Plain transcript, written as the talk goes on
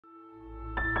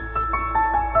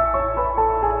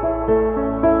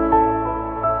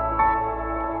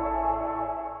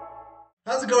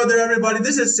going there, everybody?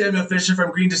 This is Samuel Fisher from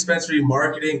Green Dispensary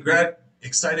Marketing. Glad,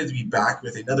 excited to be back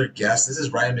with another guest. This is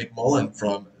Ryan McMullen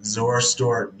from Zora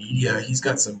Store Media. He's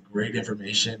got some great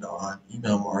information on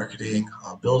email marketing,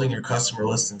 building your customer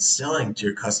list, and selling to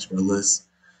your customer list.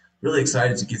 Really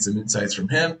excited to get some insights from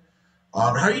him.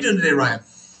 How are you doing today, Ryan?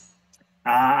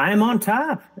 I'm on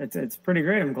top. It's pretty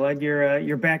great. I'm glad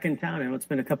you're back in town. I know it's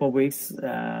been a couple of weeks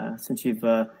since you've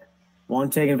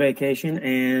taken vacation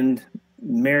and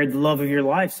married the love of your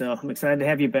life. So I'm excited to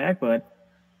have you back. But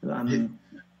getting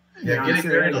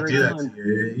married will do that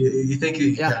to you. You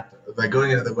think like going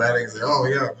into the weddings, like, oh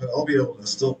yeah, I'll be able to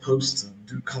still post and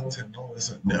do content and all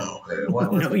this. No,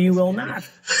 no, you will not.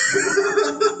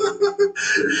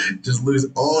 Just lose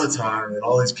all the time, and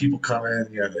all these people come in.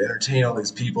 You have to entertain all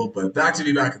these people. But back to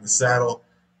be back in the saddle.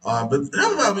 But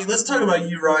enough about me. Let's talk about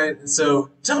you, Ryan.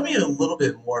 So tell me a little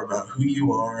bit more about who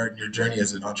you are and your journey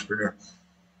as an entrepreneur.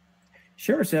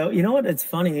 Sure. So you know what? It's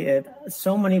funny.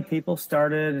 So many people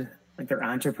started like their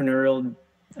entrepreneurial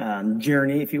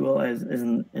journey, if you will, as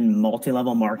in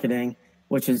multi-level marketing,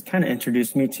 which has kind of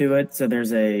introduced me to it. So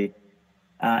there's and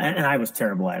I was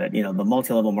terrible at it. You know, the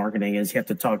multi-level marketing is you have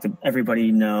to talk to everybody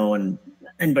you know and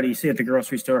anybody you see at the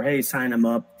grocery store. Hey, sign them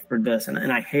up for this.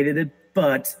 And I hated it,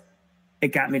 but it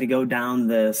got me to go down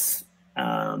this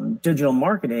digital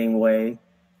marketing way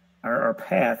or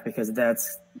path, because that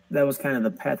was kind of the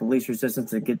path of least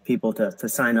resistance to get people to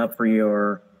sign up for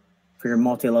your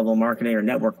multi-level marketing or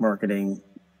network marketing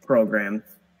program.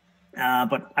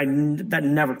 But that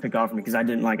never took off for me because I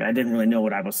didn't really know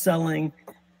what I was selling.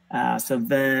 So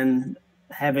then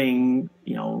having,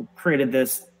 created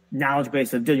this knowledge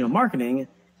base of digital marketing,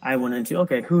 I went into,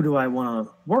 okay, who do I want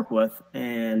to work with?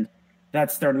 And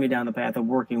that started me down the path of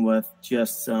working with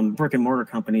just some brick and mortar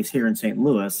companies here in St.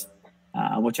 Louis,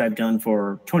 which I've done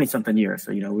for 20 something years.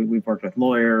 So, we've worked with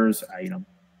lawyers,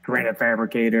 granite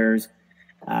fabricators,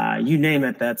 you name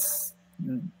it.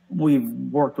 We've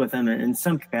worked with them in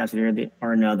some capacity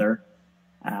or another.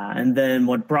 And then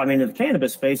what brought me into the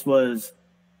cannabis space was,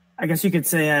 I guess you could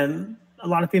say, a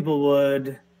lot of people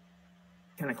would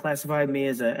kind of classify me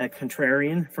as a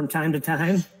contrarian from time to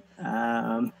time.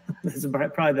 This is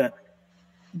probably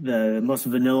the most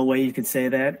vanilla way you could say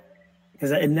that,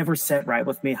 because it never set right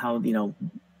with me how, the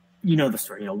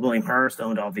story. William Hearst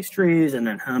owned all these trees, and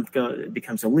then hemp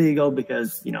becomes illegal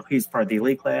because, he's part of the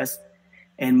elite class.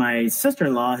 And my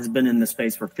sister-in-law has been in the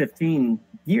space for 15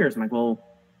 years. I'm like, well,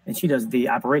 and she does the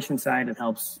operation side and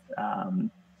helps,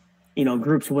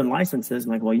 groups win licenses.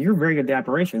 I'm like, well, you're very good at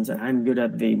operations and I'm good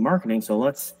at the marketing. So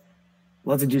let's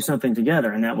do something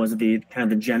together. And that was the kind of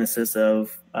the genesis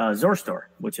of Zora Store,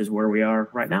 which is where we are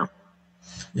right now.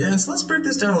 Yeah, so let's break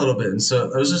this down a little bit. And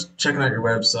so I was just checking out your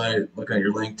website, looking at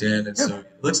your LinkedIn, and so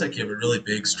it looks like you have a really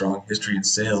big, strong history in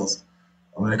sales.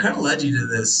 And it kind of led you to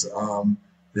this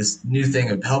new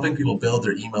thing of helping people build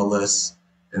their email lists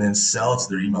and then sell to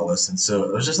their email lists. And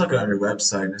so I was just looking on your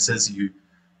website, and it says you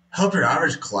help your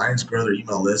average clients grow their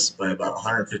email list by about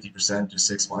 150% in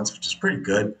 6 months, which is pretty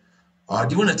good. Do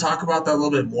you want to talk about that a little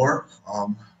bit more,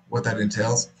 what that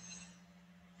entails?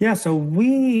 Yeah, so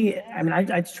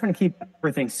I just try to keep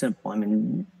everything simple. I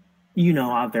mean,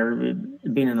 out there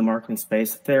being in the marketing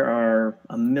space, there are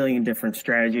a million different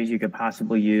strategies you could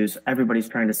possibly use. Everybody's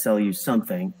trying to sell you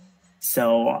something.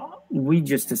 So we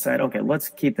just decided, okay, let's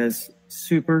keep this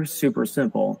super, super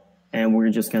simple. And we're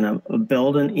just going to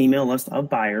build an email list of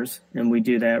buyers. And we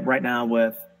do that right now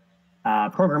with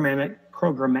programmatic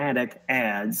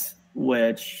ads,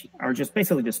 which are just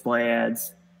basically display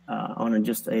ads on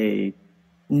just a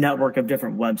network of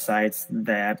different websites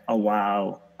that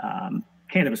allow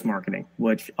cannabis marketing,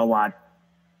 which a lot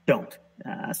don't.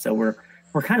 So we're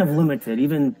kind of limited.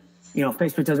 Even,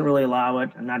 Facebook doesn't really allow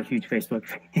it. I'm not a huge Facebook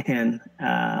fan.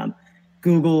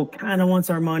 Google kind of wants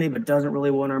our money, but doesn't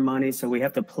really want our money. So we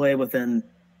have to play within,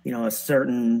 a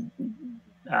certain,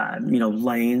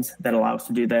 lanes that allow us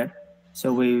to do that.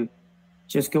 So we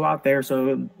just go out there.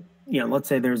 So, let's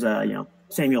say there's a,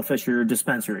 Samuel Fisher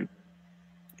dispensary.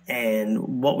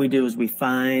 And what we do is we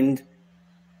find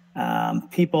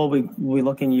people, we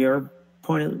look in your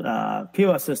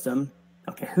POS system.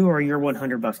 Okay, who are your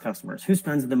 $100 customers? Who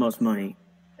spends the most money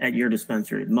at your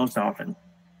dispensary most often?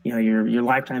 Your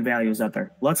lifetime value is up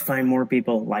there. Let's find more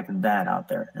people like that out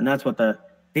there. And that's what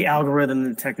the algorithm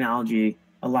and the technology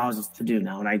allows us to do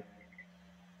now. And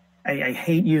I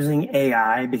hate using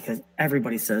AI because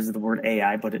everybody says the word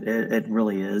AI, but it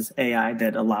really is AI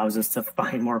that allows us to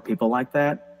find more people like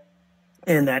that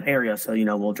in that area. So,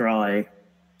 we'll draw a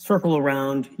circle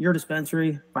around your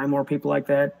dispensary, find more people like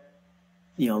that,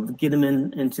 get them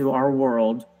into our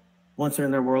world. Once they're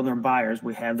in their world, they're buyers,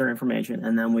 we have their information,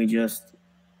 and then we just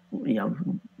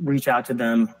reach out to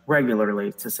them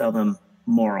regularly to sell them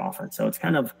more often. So it's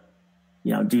kind of,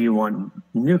 do you want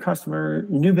new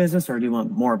business, or do you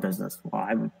want more business? Well,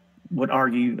 I would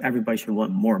argue everybody should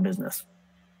want more business.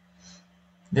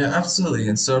 Yeah, absolutely.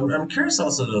 And so I'm curious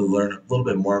also to learn a little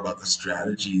bit more about the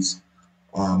strategies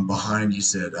behind, you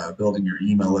said, building your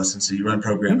email list. And so you run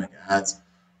programming ads.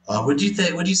 Would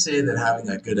you say that having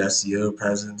a good SEO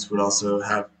presence would also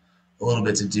have a little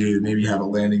bit to do? Maybe you have a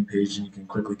landing page and you can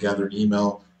quickly gather an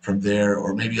email from there,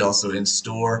 or maybe also in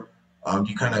store.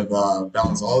 You kind of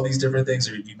balance all of these different things,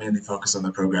 or you mainly focus on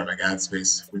the programming ad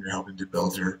space when you're helping to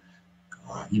build your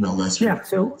email list? Yeah,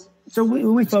 so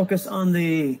we focus on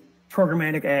the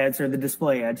programmatic ads, or the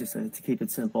display ads, just to keep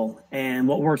it simple. And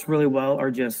what works really well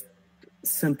are just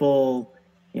simple,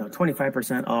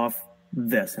 25% off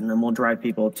this, and then we'll drive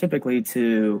people typically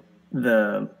to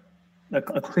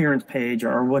a clearance page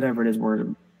or whatever it is where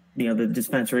the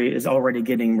dispensary is already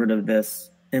getting rid of this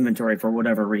inventory for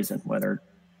whatever reason, whether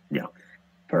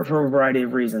for a variety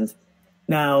of reasons.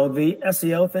 Now the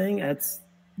SEO thing, it's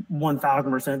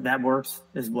 1000% that works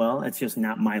as well. It's just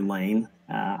not my lane.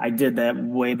 I did that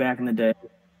way back in the day.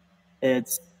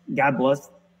 It's, God bless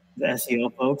the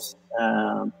SEO folks,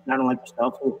 not unlike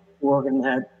yourself, who work in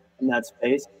that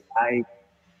space. I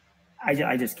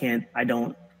just can't. I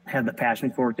don't have the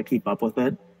passion for it to keep up with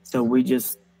it. So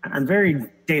I'm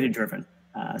very data driven.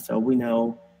 So we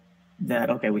know that,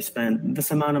 okay, we spent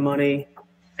this amount of money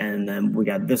and then we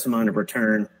got this amount of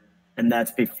return. And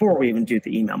that's before we even do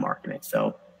the email marketing.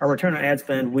 So our return on ad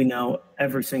spend, we know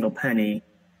every single penny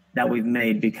that we've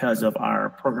made because of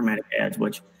our programmatic ads,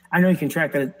 which I know you can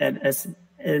track that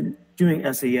at doing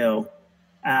SEO,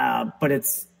 but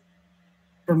it's,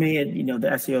 for me, the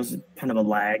SEO is kind of a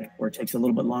lag where it takes a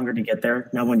little bit longer to get there.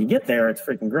 Now, when you get there, it's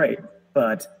freaking great,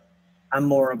 but I'm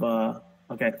more of a,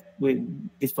 okay,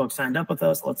 these folks signed up with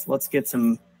us. Let's get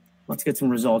some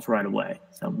results right away.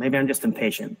 So maybe I'm just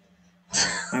impatient.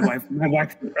 My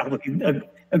wife would probably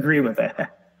agree with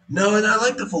that. No, and I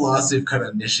like the philosophy of kind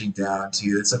of niching down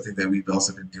too. It's something that we've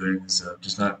also been doing. So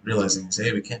just not realizing,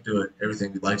 hey, we can't do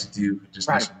everything we'd like to do, just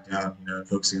Right. niching down, and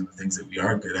focusing on the things that we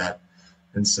are good at.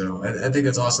 And so I think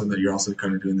it's awesome that you're also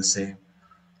kind of doing the same.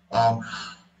 Um,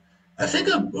 I think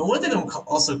one thing I'm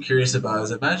also curious about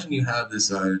is, imagine you have this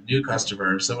new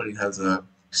customer, somebody has a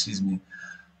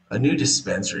new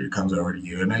dispensary comes over to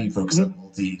you. I know you focus on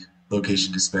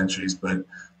multi-location dispensaries, but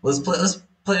let's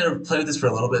play with this for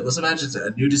a little bit. Let's imagine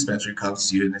a new dispensary comes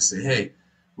to you and they say, "Hey,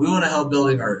 we want to help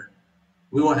building our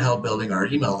we want help building our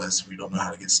email list. We don't know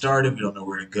how to get started. We don't know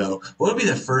where to go." What would be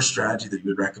the first strategy that you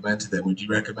would recommend to them? Would you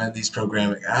recommend these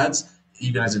programmatic ads,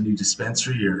 even as a new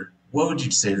dispensary, or what would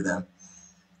you say to them?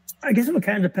 I guess it would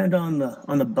kind of depend on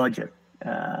the budget.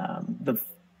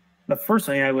 The first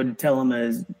thing I would tell them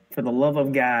is, for the love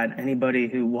of God, anybody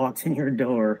who walks in your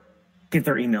door, get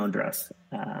their email address,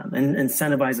 and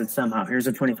incentivize it somehow. Here's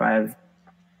a 25%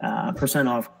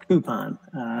 off coupon,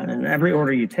 and every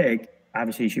order you take,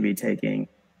 obviously you should be taking,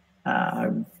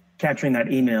 capturing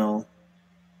that email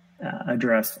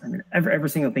address. I mean, every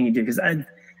single thing you do, because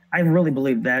I really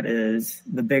believe that is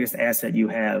the biggest asset you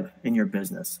have in your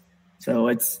business. So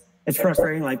it's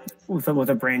frustrating, like with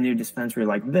a brand new dispensary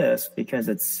like this, because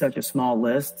it's such a small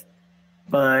list.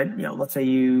 But let's say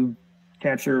you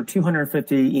capture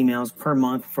 250 emails per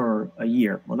month for a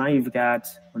year. Well, now you've got,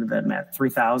 what did that math?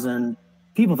 3,000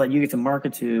 people that you get to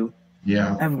market to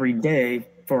every day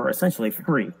for essentially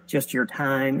free, just your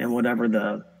time and whatever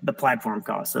the platform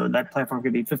costs. So that platform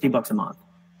could be $50 a month,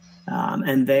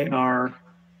 and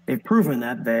they've proven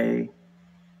that they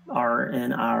are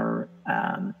in our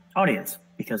audience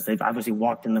because they've obviously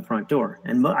walked in the front door.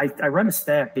 And I read a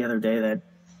stat the other day that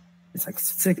it's like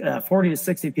 40 to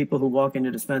 60 people who walk into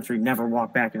a dispensary never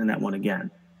walk back into that one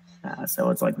again.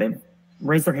 So it's like they've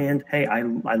raised their hand. Hey, I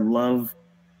love,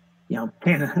 not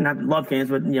love cannabis,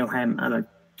 but I'm a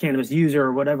cannabis user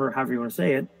or whatever, however you want to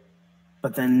say it.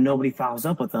 But then nobody follows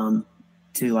up with them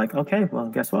to like, okay, well,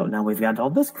 guess what? Now we've got all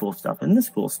this cool stuff and this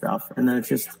cool stuff. And then it's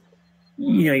just,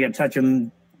 you got to touch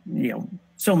them,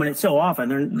 so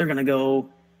often they're going to go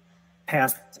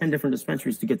past 10 different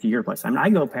dispensaries to get to your place. I mean, I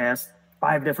go past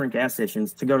 5 different gas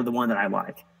stations to go to the one that I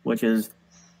like, which is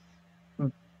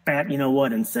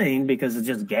insane, because it's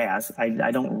just gas. I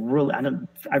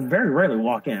very rarely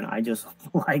walk in. I just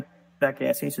like that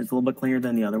gas station. It's a little bit cleaner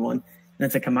than the other one. And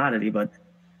it's a commodity, but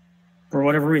for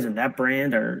whatever reason, that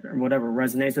brand or whatever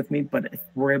resonates with me. But if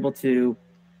we're able to,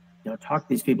 talk to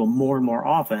these people more and more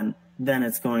often, then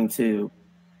it's going to,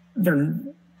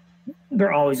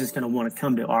 they're always just going to want to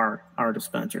come to our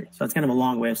dispensary. So it's kind of a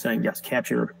long way of saying, yes,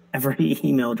 capture every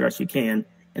email address you can.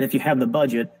 And if you have the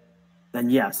budget, then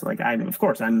yes, like of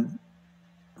course I'm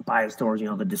biased towards,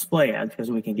 the display ads because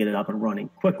we can get it up and running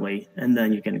quickly and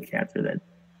then you can capture that.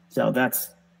 So that's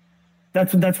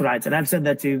what I'd said. I've said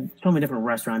that to so many different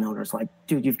restaurant owners, like,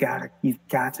 dude, you've got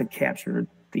to capture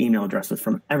the email addresses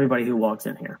from everybody who walks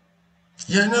in here.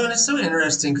 Yeah, no, and it's so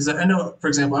interesting because I know, for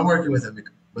example, I'm working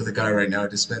with a guy right now, a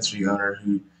dispensary owner,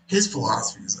 who his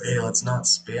philosophy is, hey, let's not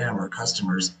spam our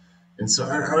customers. And so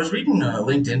I was reading a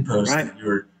LinkedIn post Right. that you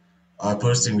were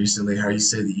posting recently, how you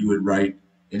said that you would write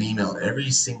an email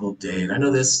every single day. And I know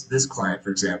this client,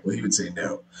 for example, he would say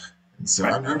no. And so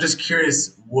Right. I'm just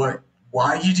curious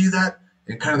why you do that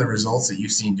and kind of the results that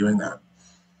you've seen doing that.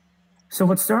 So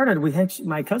what started, we had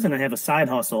my cousin and I have a side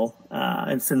hustle.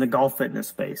 It's in the golf fitness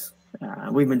space.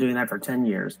 We've been doing that for 10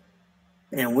 years.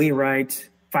 And we write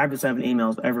 5 to 7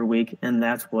 emails every week. And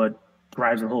that's what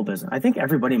drives the whole business. I think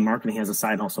everybody in marketing has a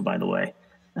side hustle, by the way.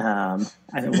 I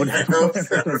hope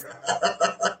so.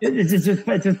 It's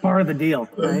just part of the deal.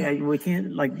 We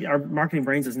can't, like, our marketing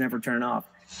brains just never turn off.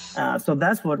 So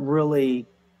that's what really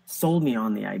sold me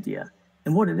on the idea.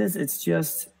 And what it is, it's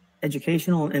just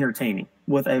educational and entertaining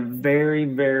with a very,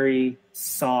 very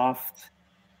soft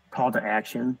call to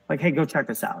action. Like, hey, go check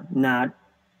this out. Not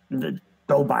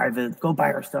go buy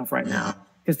our stuff right now.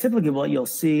 Because typically what you'll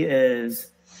see is,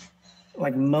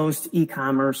 like, most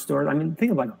e-commerce stores, I mean,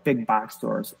 think of like big box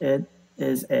stores. It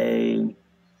is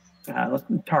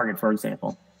Target, for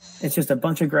example. It's just a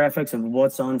bunch of graphics of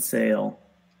what's on sale,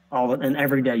 and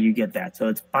every day you get that. So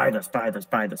it's buy this, buy this,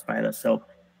 buy this, buy this. So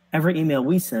every email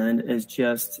we send is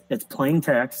it's plain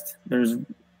text. There's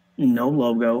no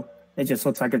logo. It just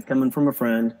looks like it's coming from a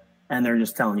friend, and they're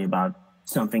just telling you about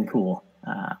something cool,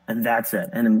 and that's it.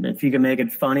 And if you can make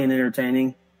it funny and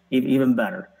entertaining, even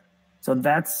better. So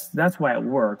that's why it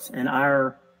works. And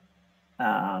our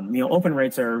open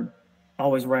rates are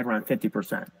always right around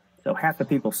 50%. So half the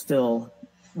people still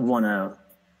want to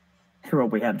hear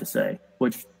what we have to say.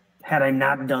 Which, had I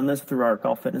not done this through our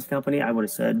golf fitness company, I would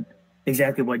have said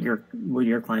exactly what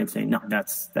your client's saying. No,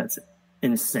 that's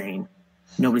insane.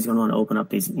 Nobody's going to want to open up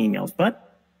these emails,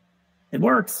 but it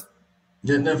works.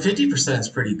 Yeah, no, 50% is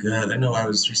pretty good. I know I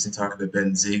was recently talking to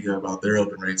Ben Ziga about their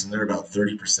open rates, and they're about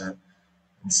 30%.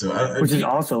 And so, Which is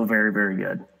also very, very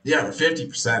good. yeah,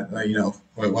 50%, why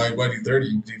do 30?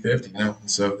 You can do 50, And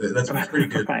so that's pretty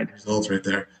good Right. results right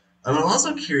there. I'm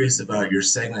also curious about your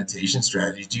segmentation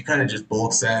strategy. Do you kind of just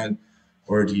bulk send,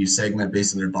 or do you segment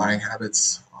based on their buying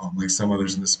habits, like some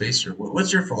others in the space? Or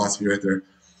what's your philosophy right there?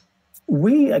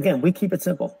 We keep it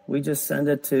simple. We just send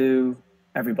it to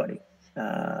everybody.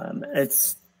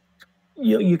 It's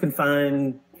you can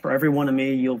find, for every one of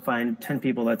me, you'll find 10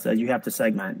 people that says you have to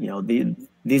segment.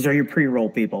 These are your pre-roll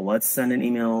people. Let's send an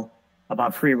email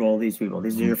about pre-roll these people.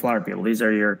 These are your flower people. These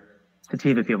are your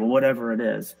sativa people, whatever it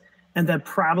is. And that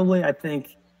probably, I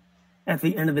think, at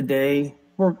the end of the day,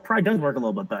 probably does work a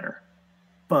little bit better.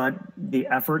 But the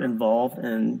effort involved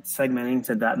in segmenting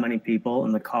to that many people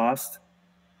and the cost,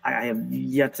 I have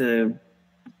yet to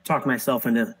talk myself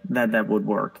into that would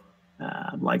work.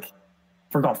 Like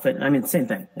for golf fit, I mean, same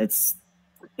thing.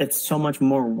 It's so much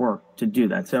more work to do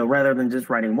that. So rather than just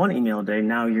writing one email a day,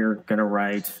 now you're going to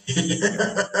write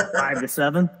 5 to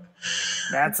 7.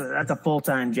 That's a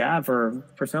full-time job for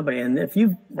somebody. And if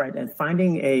you and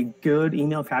finding a good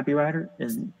email copywriter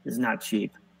is not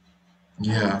cheap.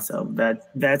 Yeah. So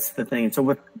that's the thing.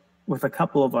 So with a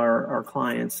couple of our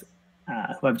clients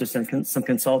who I've just done some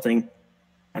consulting,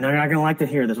 and they're not going to like to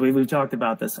hear this. We've talked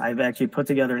about this. I've actually put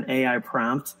together an AI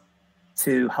prompt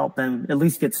to help them at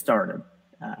least get started,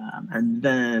 and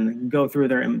then go through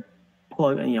there and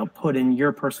put in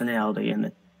your personality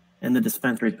and the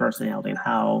dispensary's personality and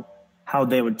how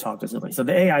they would talk to somebody. So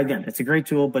the AI, again, it's a great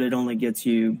tool, but it only gets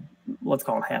you, let's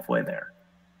call it, halfway there,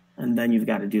 and then you've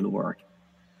got to do the work.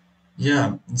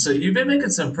 Yeah, and so you've been making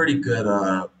some pretty good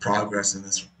progress in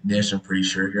this niche, I'm pretty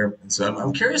sure here. And so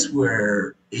I'm curious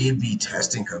where A/B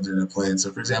testing comes into play. And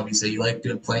so, for example, you say you like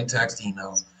doing plain text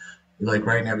emails, you like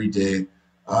writing every day.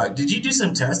 Did you do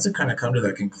some tests to kind of come to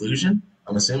that conclusion?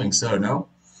 I'm assuming so, no?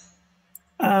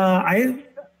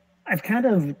 I've kind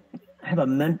of have I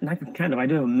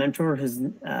do have a mentor. His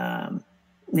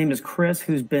name is Chris,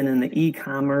 who's been in the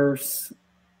e-commerce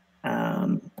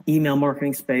email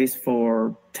marketing space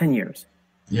for 10 years.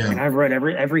 Yeah. And I've read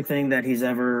everything that he's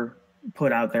ever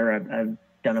put out there. I've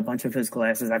done a bunch of his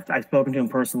classes. I've spoken to him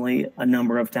personally a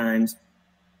number of times.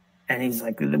 And he's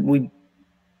like, and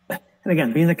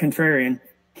again, being the contrarian,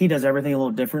 he does everything a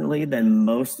little differently than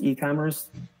most e-commerce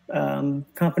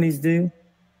companies do.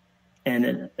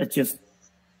 And it just,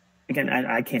 again,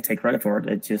 I can't take credit for it.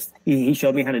 It just, he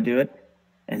showed me how to do it.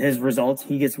 And his results,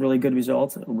 he gets really good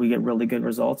results. We get really good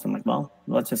results. I'm like, well,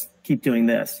 let's just keep doing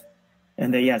this.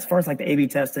 And yeah, as far as like the A/B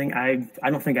testing, I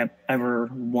don't think I've ever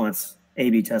once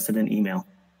A/B tested an email.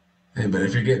 Hey, but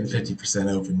if you're getting 50%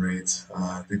 open rates,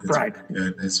 I think that's Right. pretty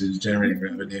good. It's just generating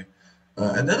revenue.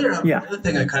 Yeah. Another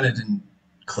thing I kind of didn't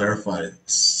clarify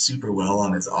super well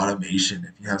on is automation.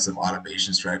 If you have some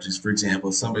automation strategies, for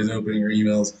example, somebody's opening your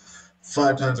emails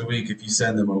 5 times a week, if you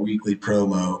send them a weekly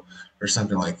promo or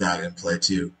something like that in play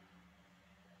too.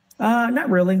 Not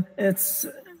really.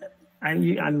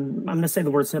 I'm going to say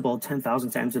the word simple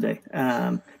 10,000 times a day.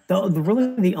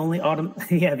 Really the only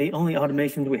the only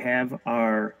automations we have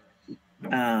are,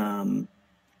 um,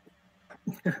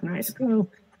 nice. Oh,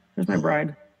 there's my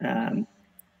bride.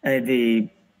 The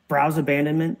browse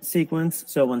abandonment sequence.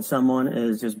 So when someone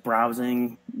is just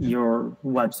browsing your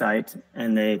website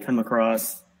and they come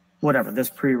across whatever, this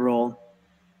pre-roll,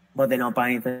 but they don't buy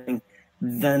anything,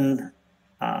 then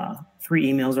 3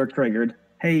 emails are triggered.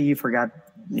 Hey, you forgot,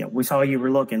 we saw you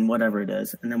were looking, whatever it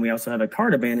is. And then we also have a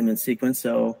cart abandonment sequence.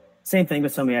 So same thing,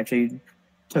 but somebody actually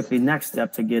took the next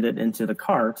step to get it into the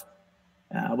cart,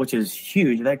 which is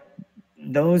huge.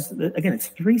 Those, again, it's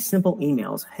 3 simple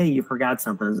emails. Hey, you forgot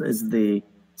something is the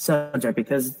subject,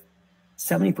 because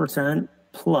 70%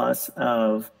 plus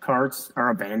of carts are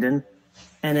abandoned.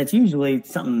 And it's usually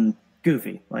something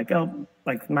goofy, like, oh,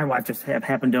 like my wife just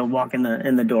happened to walk in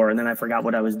the door and then I forgot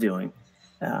what I was doing.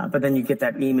 But then you get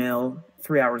that email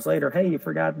 3 hours later, hey, you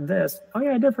forgot this. Oh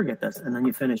yeah, I did forget this. And then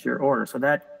you finish your order. So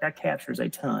that captures a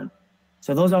ton.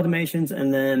 So those automations,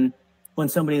 and then when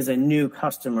somebody is a new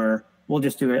customer, we'll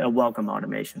just do a welcome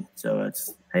automation. So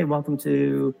it's, hey, welcome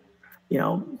to,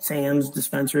 Sam's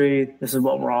dispensary. This is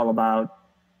what we're all about.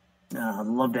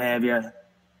 Love to have you.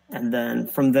 And then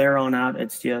from there on out,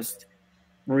 it's just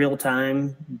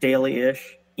real-time,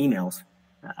 daily-ish emails.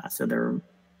 So they're,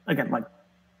 again, like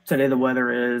today the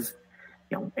weather is,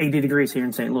 80 degrees here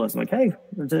in St. Louis. I'm like, hey,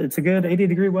 it's a good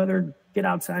 80-degree weather. Get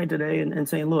outside today in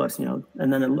St. Louis,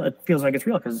 and then it feels like it's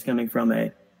real because it's coming from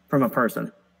a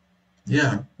person.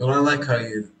 Yeah, well, I like how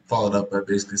you followed up by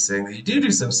basically saying that you do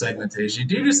some segmentation,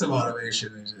 you do some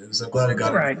automation, and so I'm glad I got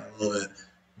into Right. that a little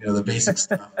bit, the basic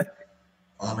stuff.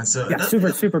 And so Yeah, another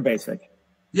thing, super basic.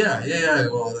 yeah.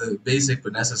 Well, the basic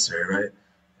but necessary, right?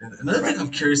 And another thing Right. I'm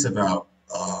curious about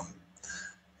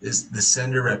is the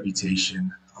sender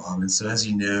reputation. And so, as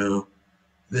you know,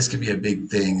 this could be a big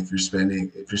thing if you're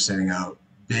sending out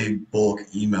big bulk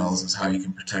emails, is how you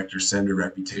can protect your sender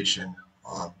reputation.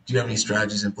 Do you have any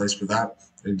strategies in place for that?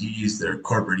 Or do you use their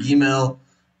corporate email?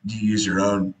 Do you use your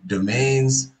own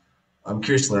domains? I'm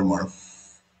curious to learn more.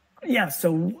 Yeah,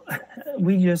 so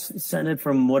we just send it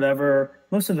from whatever.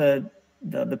 Most of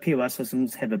the POS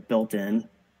systems have it built in,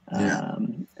 Yeah.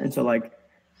 and so like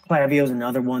Klaviyo is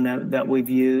another one that we've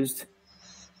used.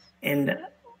 And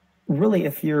really,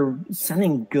 if you're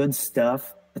sending good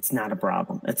stuff, it's not a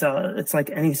problem. It's like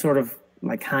any sort of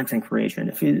like content creation.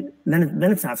 If you then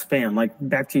it's not spam. Like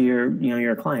back to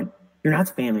your client, you're not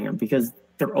spamming them because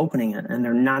they're opening it and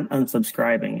they're not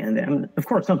unsubscribing. And of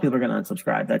course, some people are going to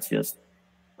unsubscribe. That's just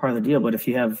part of the deal. But if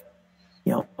you have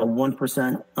a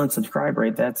 1% unsubscribe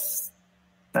rate, that's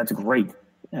great.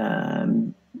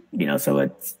 So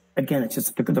it's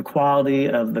just the quality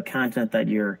of the content that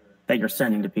you're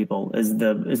sending to people is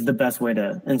the best way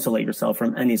to insulate yourself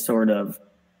from any sort of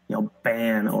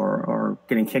ban or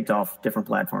getting kicked off different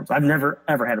platforms. I've never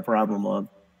ever had a problem of,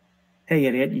 hey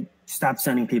idiot, you stop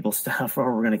sending people stuff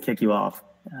or we're going to kick you off.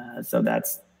 So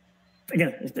that's,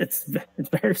 again, it's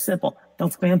very simple.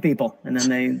 Don't spam people, and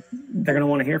then they're going to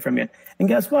want to hear from you. And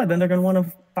guess what? Then they're going to want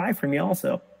to buy from you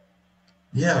also.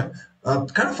 Yeah. To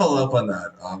kind of follow up on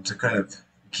that, to kind of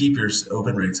keep your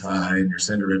open rates high and your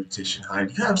sender reputation high,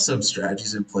 do you have some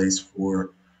strategies in place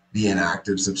for the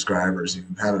inactive subscribers who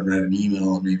haven't read an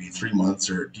email in maybe 3 months,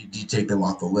 or do you take them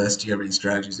off the list? Do you have any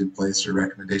strategies in place or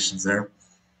recommendations there?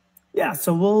 Yeah,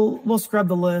 so we'll scrub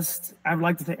the list. I'd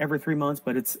like to say every 3 months,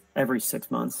 but it's every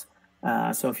 6 months.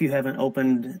 So if you haven't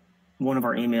opened one of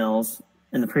our emails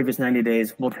in the previous 90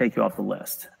 days, we'll take you off the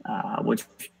list,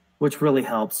 which really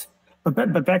helps.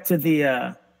 But back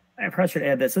to I probably should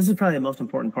add this. This is probably the most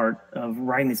important part of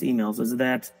writing these emails, is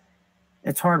that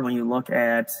it's hard when you look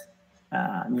at,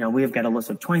 we've got a list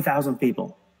of 20,000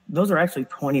 people. Those are actually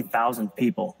 20,000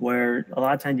 people, where a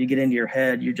lot of times you get into your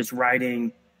head, you're just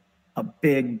writing a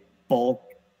big bulk,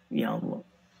 email,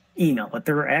 but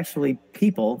there are actually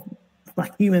people,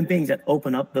 like human beings, that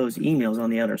open up those emails on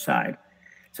the other side.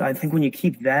 So I think when you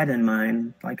keep that in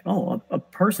mind, like, oh, a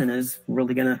person is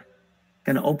really gonna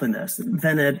open this,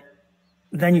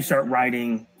 then you start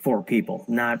writing for people,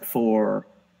 not for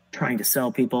trying to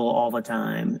sell people all the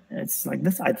time. It's like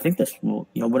this. I think this will,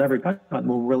 whatever you're talking about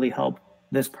will really help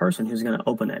this person who's going to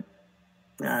open it.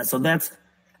 So that's,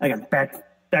 again, back to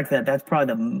that. That's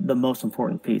probably the most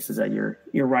important piece, is that you're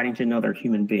writing to another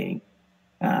human being.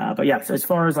 But yeah, so as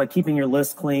far as like keeping your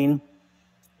list clean,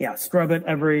 yeah, scrub it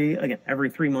every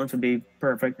 3 months would be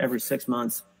perfect. Every 6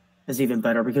 months is even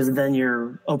better, because then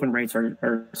your open rates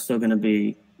are still going to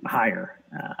be higher.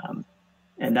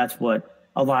 And that's what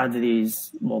a lot of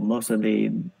most of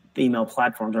the email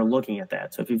platforms are looking at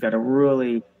that. So if you've got a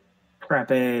really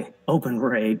crappy open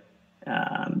rate,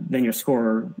 then your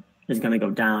score is going to go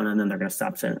down, and then they're going to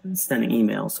stop sending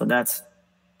emails. So that's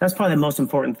probably the most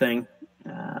important thing,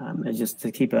 is just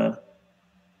to keep a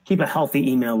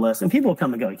healthy email list. And people will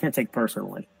come and go. You can't take it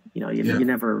personally. You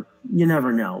never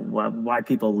know why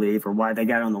people leave or why they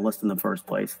got on the list in the first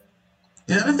place.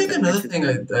 Yeah, and I think another thing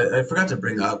I forgot to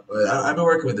bring up, I've been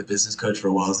working with a business coach for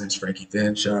a while. His name's Frankie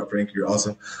Finn. Shout out, Frankie, you're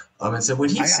awesome. And so when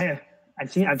he's,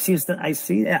 I've seen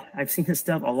his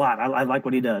stuff a lot. I like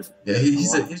what he does. Yeah,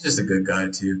 he's just a good guy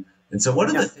too. And so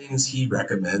one of the things he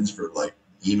recommends for like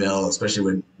email, especially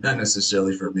when not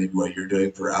necessarily for maybe what you're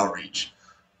doing for outreach,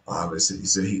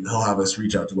 is he'll have us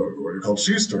reach out to what are called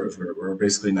shoe stores, where we're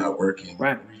basically not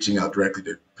reaching out directly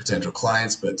to potential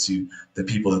clients, but to the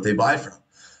people that they buy from.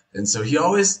 And so he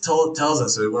always tells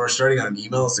us when we're starting out an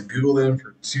email is to Google them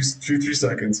for 3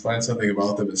 seconds, find something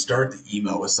about them, and start the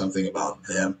email with something about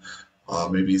them.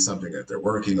 Maybe something that they're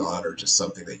working on, or just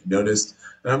something that you noticed.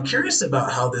 And I'm curious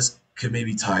about how this could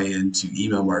maybe tie into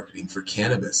email marketing for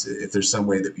cannabis. If there's some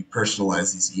way that we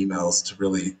personalize these emails to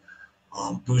really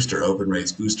boost our open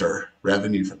rates, boost our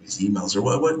revenue from these emails, or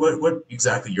what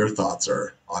exactly your thoughts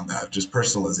are on that? Just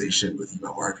personalization with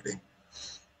email marketing.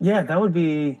 Yeah, that would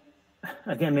be.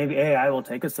 Again, maybe AI will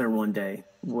take us there one day,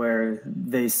 where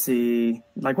they see,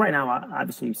 like right now,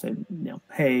 obviously you say,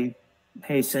 hey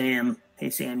Sam,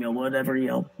 hey Samuel, whatever,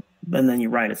 and then you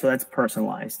write it. So that's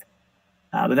personalized.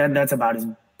 But that's about as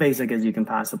basic as you can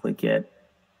possibly get.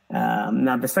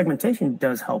 Now the segmentation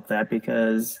does help that,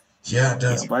 because it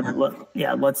does.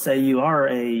 Let's say you are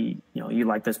you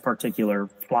like this particular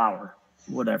flower,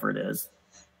 whatever it is.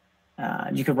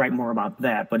 You could write more about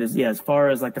that, but as far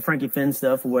as like the Frankie Finn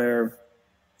stuff, where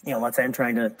let's say I'm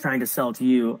trying to sell to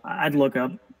you, I'd look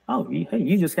up, hey,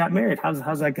 you just got married,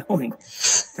 how's that going,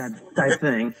 that type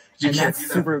thing. And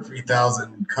that's super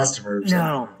 3,000 customers.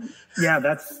 No,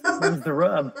 that's the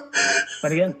rub.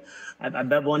 But again, I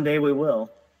bet one day we will.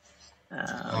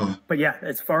 But yeah,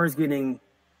 as far as getting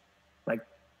like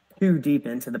too deep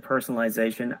into the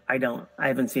personalization, I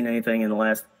haven't seen anything in the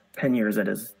last 10 years that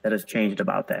has changed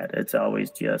about that. It's always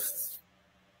just,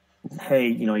 hey,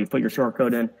 you put your short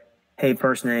code in, hey,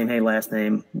 first name, hey, last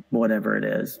name, whatever it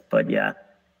is. But yeah,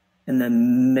 and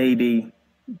then maybe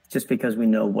just because we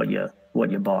know what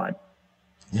you bought.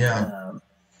 Yeah.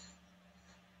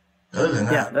 Other than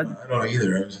that, I don't know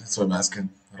either. That's what I'm asking.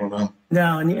 I don't know.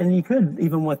 No, and you could,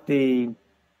 even with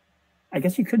I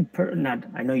guess you could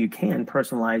I know you can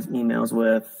personalize emails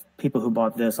with people who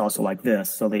bought this also like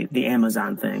this. So the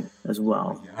Amazon thing as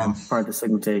well, part of the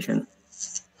segmentation.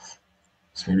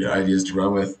 So maybe ideas to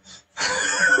run with.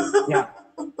 Yeah,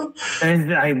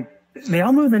 and they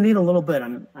all move the needle a little bit.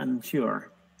 I'm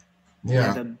sure.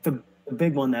 Yeah. The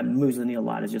big one that moves the needle a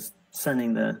lot is just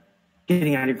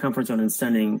getting out of your comfort zone and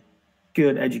sending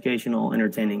good, educational,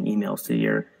 entertaining emails to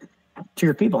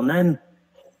your people. And then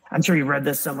I'm sure you read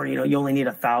this somewhere. You only need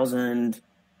 1,000.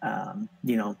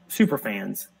 Super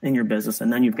fans in your business,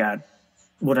 and then you've got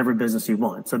whatever business you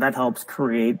want. So that helps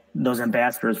create those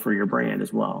ambassadors for your brand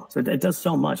as well. So it does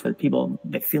so much that people,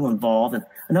 they feel involved. And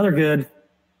another good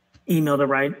email to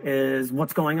write is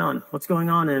what's going on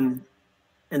in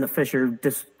the Fisher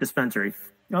dispensary.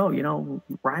 Oh,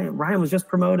 Ryan was just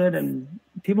promoted, and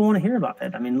people want to hear about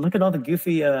that. I mean, look at all the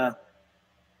goofy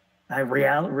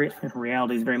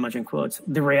reality is very much in quotes.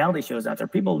 The reality shows out there.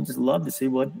 People just love to see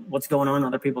what's going on in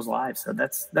other people's lives. So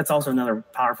that's also another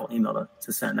powerful email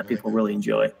to send that people really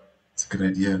enjoy. That's a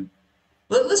good idea.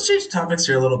 Let's change topics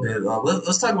here a little bit.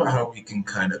 Let's talk about how we can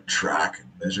kind of track and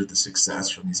measure the success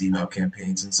from these email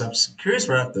campaigns. And so I'm just curious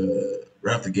right off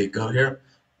the get-go here,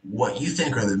 what you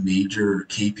think are the major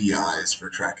KPIs for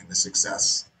tracking the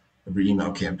success of your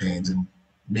email campaigns, and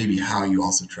maybe how you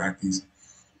also track these.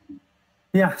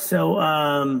 Yeah. So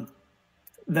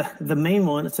the main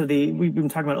one. So we've been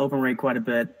talking about open rate quite a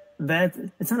bit. That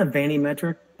it's not a vanity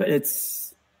metric, but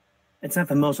it's not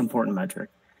the most important metric.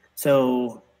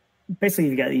 So basically,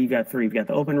 you've got three. You've got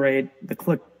the open rate, the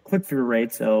click through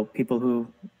rate. So people who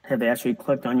have actually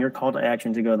clicked on your call to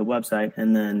action to go to the website,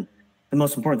 and then the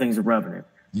most important thing is the revenue.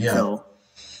 Yeah. So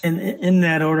And in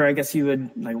that order, I guess you would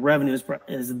like revenue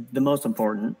is the most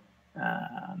important.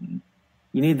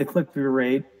 You need the click through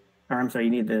rate, or I'm sorry,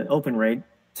 you need the open rate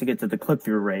to get to the click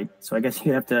through rate. So I guess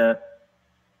you have to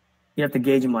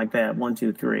gauge them like that, 1,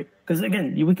 2, 3. Because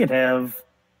again, we could have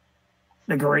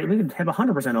we could have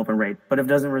 100% open rate, but if it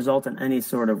doesn't result in any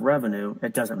sort of revenue,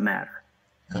 it doesn't matter.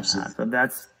 Absolutely. So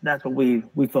that's what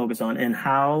we focus on, and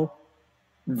how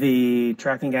the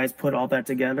tracking guys put all that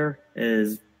together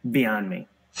is beyond me.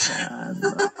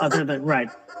 Other than right,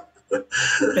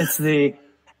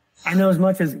 I know as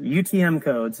much as UTM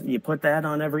codes. You put that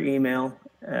on every email,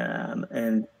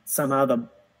 and somehow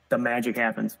the magic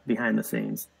happens behind the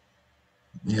scenes.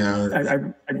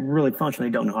 Yeah. I really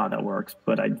functionally don't know how that works,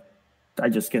 but I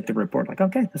just get the report like,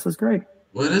 okay, this is great.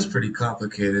 Well, it is pretty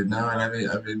complicated now, and I mean,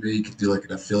 maybe you could do like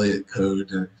an affiliate code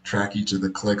to track each of the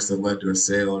clicks that led to a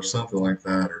sale or something like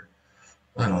that, or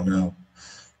I don't know.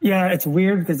 Yeah, it's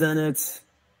weird because then it's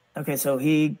okay. So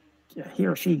he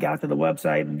or she got to the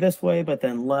website this way, but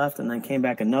then left and then came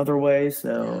back another way.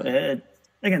 So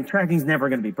again, tracking's never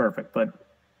going to be perfect, but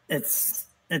it's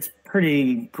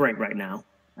pretty great right now.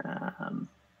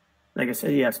 Like I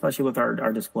said, yeah, especially with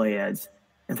our display ads,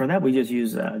 and for that we just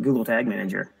use Google Tag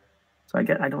Manager. So I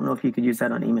don't know if you could use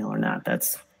that on email or not.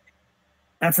 That's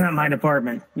not my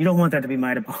department. You don't want that to be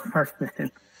my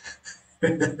department.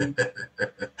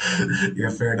 Yeah,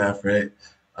 fair enough, right?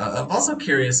 I'm also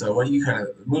curious, what are you kind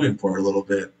of moving for a little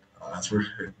bit? So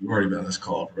we've already been on this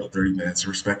call for about 30 minutes.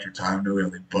 Respect your time. I know we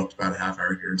only booked about a half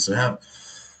hour here. So I have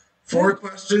four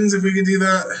questions if we can do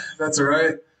that. If that's all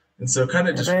right. And so kind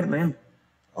of That's just right, man.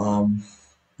 a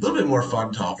little bit more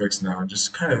fun topics now,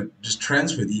 just kind of just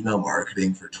trends with email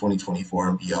marketing for 2024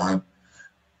 and beyond.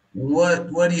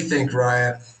 What do you think,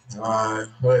 Ryan? Like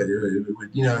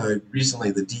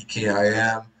recently the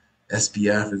DKIM,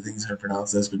 SPF, or things are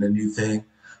pronounced, that's been a new thing.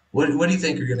 What do you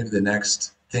think are going to be the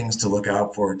next things to look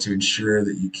out for to ensure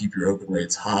that you keep your open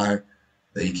rates high,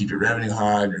 that you keep your revenue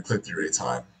high, and your click-through rates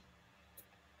high?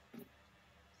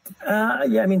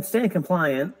 Yeah, I mean, staying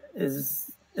compliant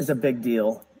is a big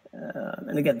deal,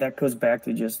 and again, that goes back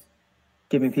to just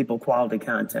giving people quality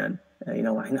content. I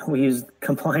know we use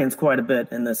compliance quite a bit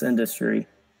in this industry,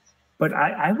 but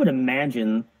I would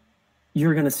imagine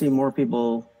you're going to see more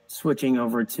people switching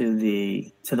over to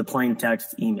the plain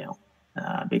text email,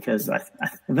 because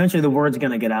eventually the word's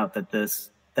going to get out that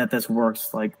this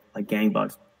works like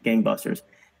gangbusters,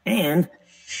 and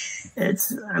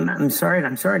I'm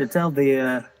sorry to tell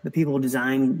the people who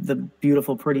design the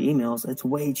beautiful pretty emails, it's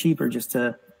way cheaper just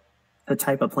to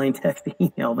type a plain text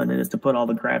email than it is to put all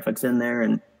the graphics in there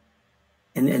and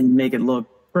make it look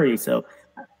pretty. So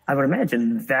I would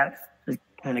imagine that is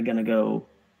kind of going to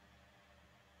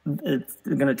it's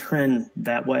going to trend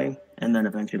that way, and then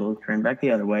eventually it'll trend back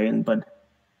the other way. But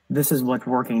this is what's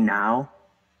working now,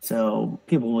 so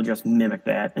people will just mimic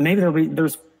that. And maybe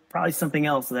there's probably something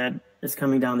else that is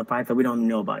coming down the pipe that we don't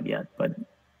know about yet. But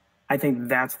I think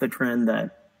that's the trend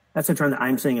that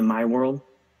I'm seeing in my world.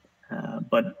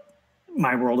 But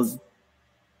my world is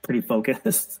pretty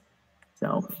focused,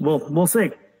 so we'll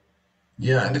see.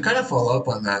 Yeah, and to kind of follow up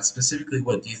on that, specifically,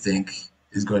 what do you think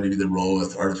is going to be the role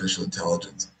with artificial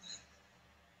intelligence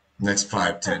next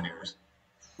 5, 10 years?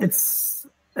 I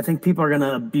think people are going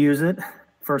to abuse it.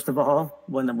 First of all,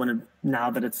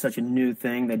 now that it's such a new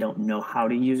thing, they don't know how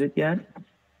to use it yet,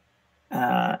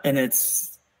 and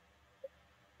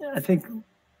I think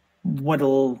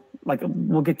we'll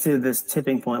get to this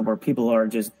tipping point where people are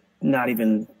just not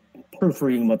even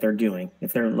proofreading what they're doing.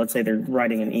 If let's say they're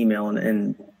writing an email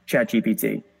in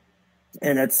ChatGPT,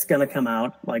 and it's going to come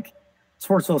out like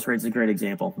Sports Illustrated is a great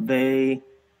example. They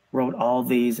wrote all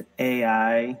these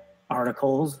AI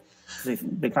articles. They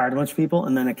fired a bunch of people,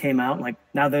 and then it came out like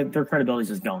now their credibility is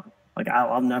just gone. Like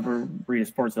I'll never read a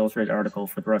Sports Illustrated article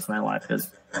for the rest of my life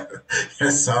because I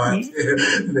saw it.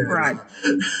 right.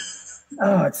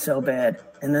 Oh, it's so bad.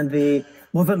 And then then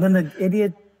the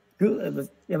idiot,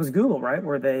 it was Google, right?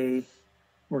 Where they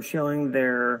were showing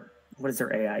what is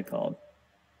their AI called?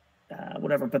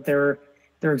 Whatever. But their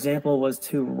example was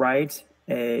to write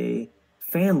a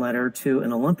fan letter to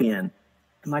an Olympian.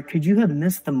 I'm like, could you have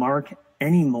missed the mark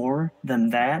any more than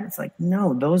that? It's like,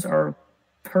 no, those are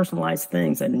personalized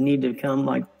things that need to come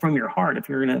like from your heart. If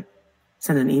you're going to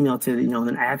send an email to,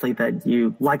 an athlete that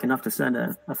you like enough to send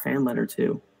a fan letter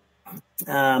to.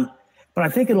 But I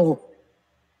think it'll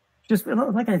just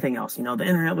like anything else, the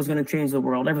internet was going to change the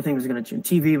world. Everything was going to change.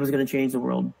 TV was going to change the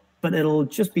world, but it'll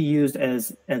just be used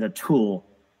as a tool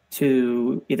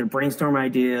to either brainstorm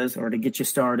ideas or to get you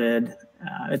started.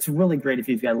 It's really great if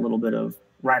you've got a little bit of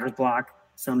writer's block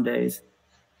some days.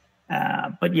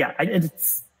 But yeah,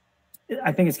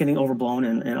 I think it's getting overblown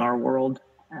in our world.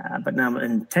 But now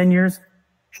in 10 years,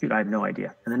 shoot, I have no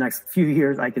idea. In the next few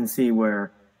years, I can see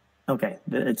where, okay,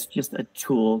 it's just a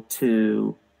tool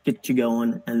to get you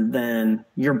going, and then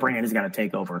your brand is going to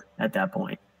take over at that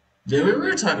point. Yeah, we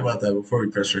were talking about that before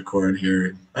we press record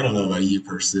here. I don't know about you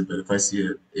personally, but if I see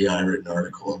an AI written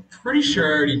article, I'm pretty sure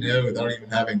I already know without even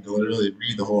having to literally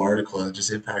read the whole article, and it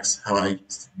just impacts how I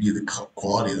view the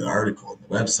quality of the article and the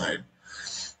website.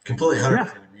 Completely Yeah,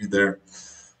 100% agree there.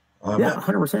 yeah, Yeah,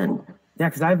 100%. Yeah,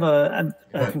 because I've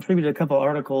yeah, contributed a couple of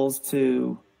articles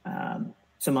to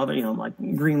some other, like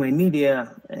Greenway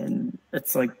Media, and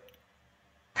it's like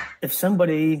if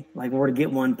somebody like were to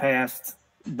get one past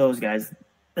those guys,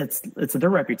 it's their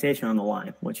reputation on the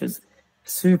line, which is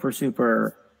super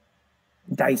super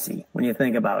dicey when you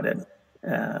think about it.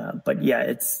 But yeah,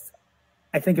 it's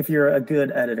I think if you're a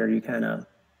good editor, you kind of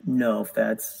know if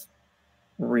that's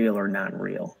real or not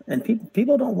real, and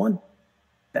people don't want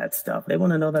that stuff. They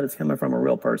want to know that it's coming from a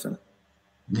real person.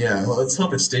 yeah. Well, let's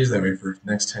hope it stays that way for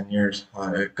the next 10 years.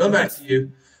 Going back to Yes.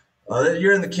 you,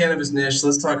 you're in the cannabis niche. So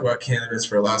let's talk about cannabis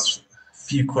for the last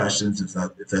few questions, if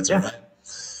that's all Yeah. right.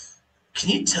 Can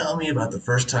you tell me about the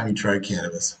first time you tried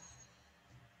cannabis?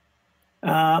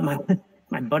 My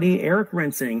my buddy Eric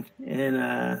Rinsing,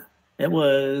 and it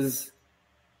was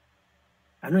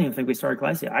I don't even think we started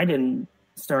class yet. I didn't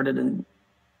started in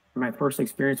my first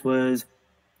experience was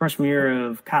freshman year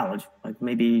of college, like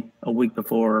maybe a week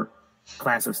before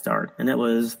classes start, and it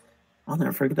was I'll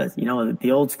never forget that.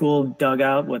 The old school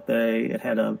dugout with it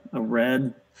had a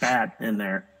red bat in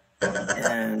there,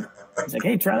 and he's like,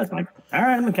 "Hey, try this." I'm like, "All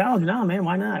right, I'm in college now, man.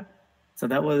 Why not?" So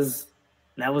that was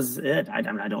it. I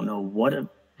mean, I don't know what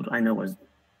I know was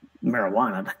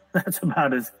marijuana. That's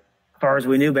about as far as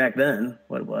we knew back then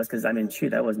what it was. Because I mean, shoot,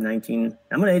 that was 19.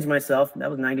 I'm gonna age myself. That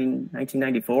was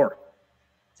 1994.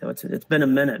 So it's been a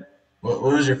minute. What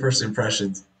was your first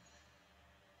impressions?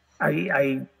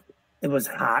 I it was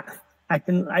hot.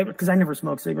 Because I never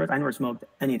smoked cigarettes. I never smoked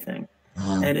anything,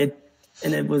 Um, and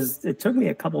it took me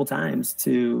a couple times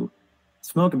to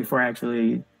smoke it before I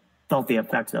actually felt the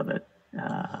effects of it.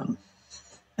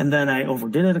 And then I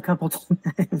overdid it a couple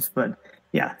times. But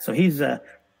yeah, so he's to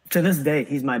this day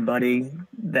he's my buddy.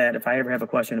 That if I ever have a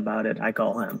question about it, I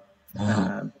call him. uh,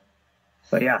 Uh,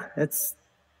 but yeah, it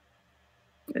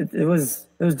was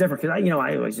different because I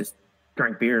always just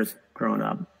drank beers growing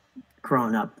up.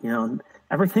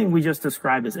 Everything we just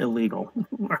described is illegal.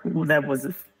 That was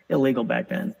illegal back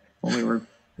then when we were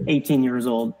 18 years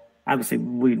old. Obviously,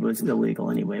 weed was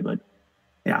illegal anyway. But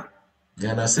yeah,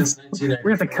 yeah, no, since we're gonna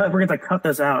have to 1994. cut. We're gonna have to cut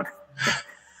this out.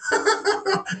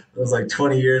 It was like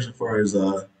 20 years before it was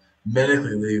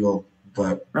medically legal.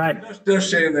 But Right. no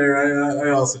shame there. I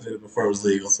also did it before it was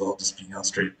legal, so I'll just be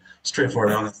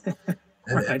straightforward honest. And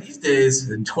Right. these days,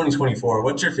 in 2024,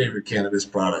 what's your favorite cannabis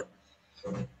product?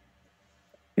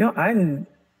 I'm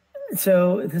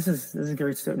so this is a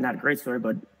great story, not a great story,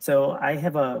 but so I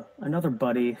have another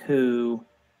buddy who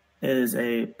is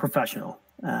a professional.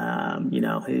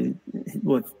 He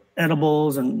with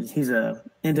edibles, and he's a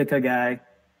indica guy.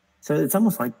 So it's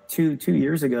almost like two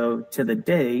years ago to the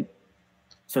date.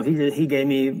 So he gave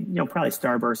me probably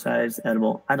Starburst size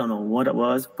edible. I don't know what it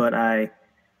was, but I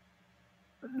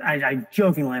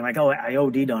jokingly like, oh, I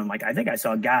OD'd on him. Like I think I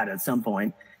saw God at some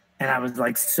point, and I was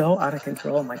like so out of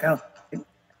control. I'm like, oh,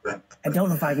 I don't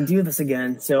know if I can do this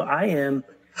again. So I am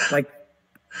like,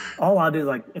 all I'll do is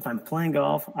like if I'm playing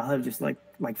golf, I'll have just like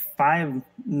 5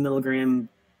 milligram,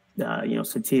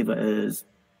 sativa is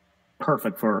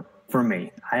perfect for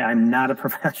me. I'm not a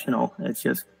professional. It's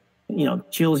just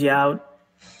chills you out,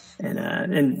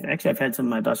 and actually I've had some of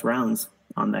my best rounds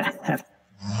on that.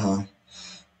 Uh,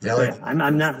 yeah, I So like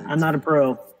yeah, I'm not a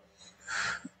pro.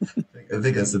 I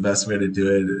think that's the best way to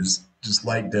do it is just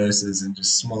light doses and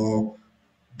just small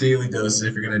daily doses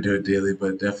if you're going to do it daily,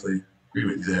 but definitely agree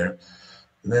with you there.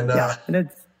 And then, Yeah, and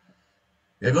it's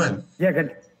yeah, go ahead. yeah,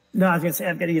 good. No, I was gonna say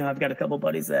I've got a couple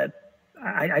buddies that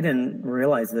I didn't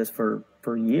realize this for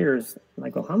years.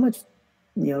 Like, well, how much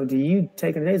do you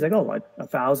take in a day? He's like, oh, like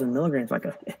 1,000 milligrams. Like,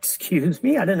 excuse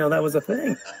me, I didn't know that was a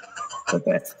thing. But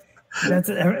that's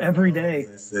every day.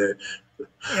 As I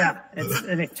Yeah,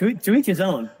 I mean, to each his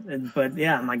own. But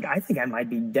yeah, I'm like, I think I might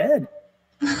be dead.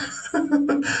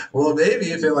 well,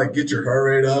 maybe if it like get your heart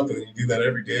rate up and you do that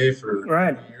every day for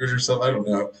Right, years or something, I don't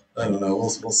know. I don't know. We'll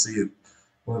see it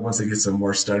once they get some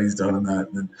more studies done on that.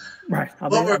 And then right. I'll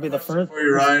be one more I'll be the question first for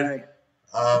you, first Ryan.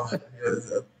 guy.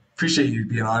 Yeah, appreciate you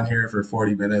being on here for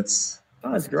 40 minutes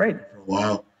Oh, that's great. for a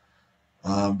while.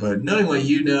 But knowing what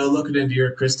you know, looking into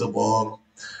your crystal ball,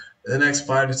 in the next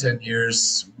 5 to 10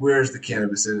 years, where's the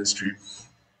cannabis industry?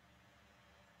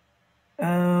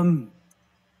 Um,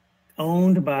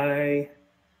 Owned by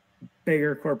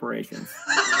bigger corporations.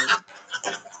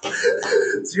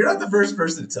 So you're not the first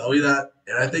person to tell me that,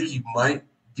 and I think you might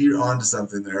be onto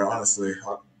something there. Honestly,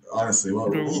 well,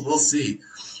 Okay. we'll see.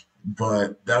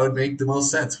 But that would make the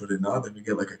most sense, would it not? That we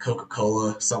get like a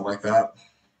Coca-Cola, something like that.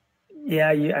 Yeah,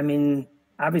 I mean,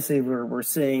 obviously we're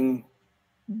seeing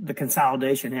the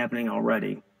consolidation happening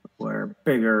already, where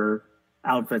bigger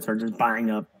outfits are just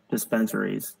buying up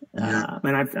dispensaries. Yeah,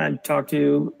 And I've talked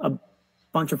to a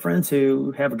bunch of friends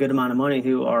who have a good amount of money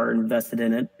who are invested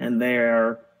in it, and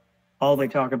they're all they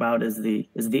talk about is the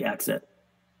exit.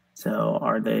 So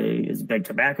is big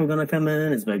tobacco going to come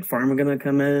in? Is big pharma going to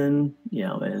come in?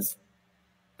 Is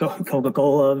Coca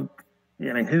Cola? I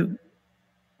mean, who?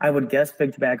 I would guess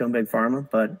big tobacco and big pharma,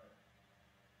 but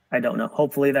I don't know.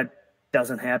 Hopefully that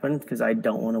doesn't happen because I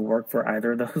don't want to work for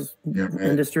either of those yeah, right.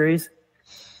 industries.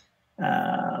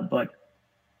 But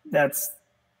that's,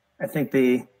 I think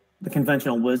the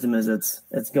conventional wisdom is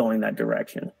it's going that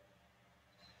direction.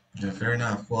 Yeah, fair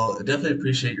enough. Well, I definitely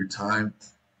appreciate your time.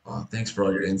 Thanks for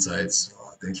all your insights.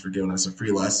 Thanks for giving us a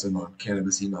free lesson on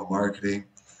cannabis email marketing.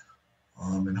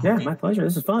 And Yeah, hope you, my pleasure.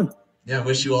 This is fun. yeah,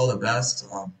 wish you all the best.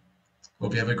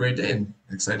 Hope you have a great day and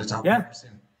excited to talk Yeah, more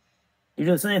soon. you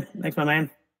do the same. Thanks, my man.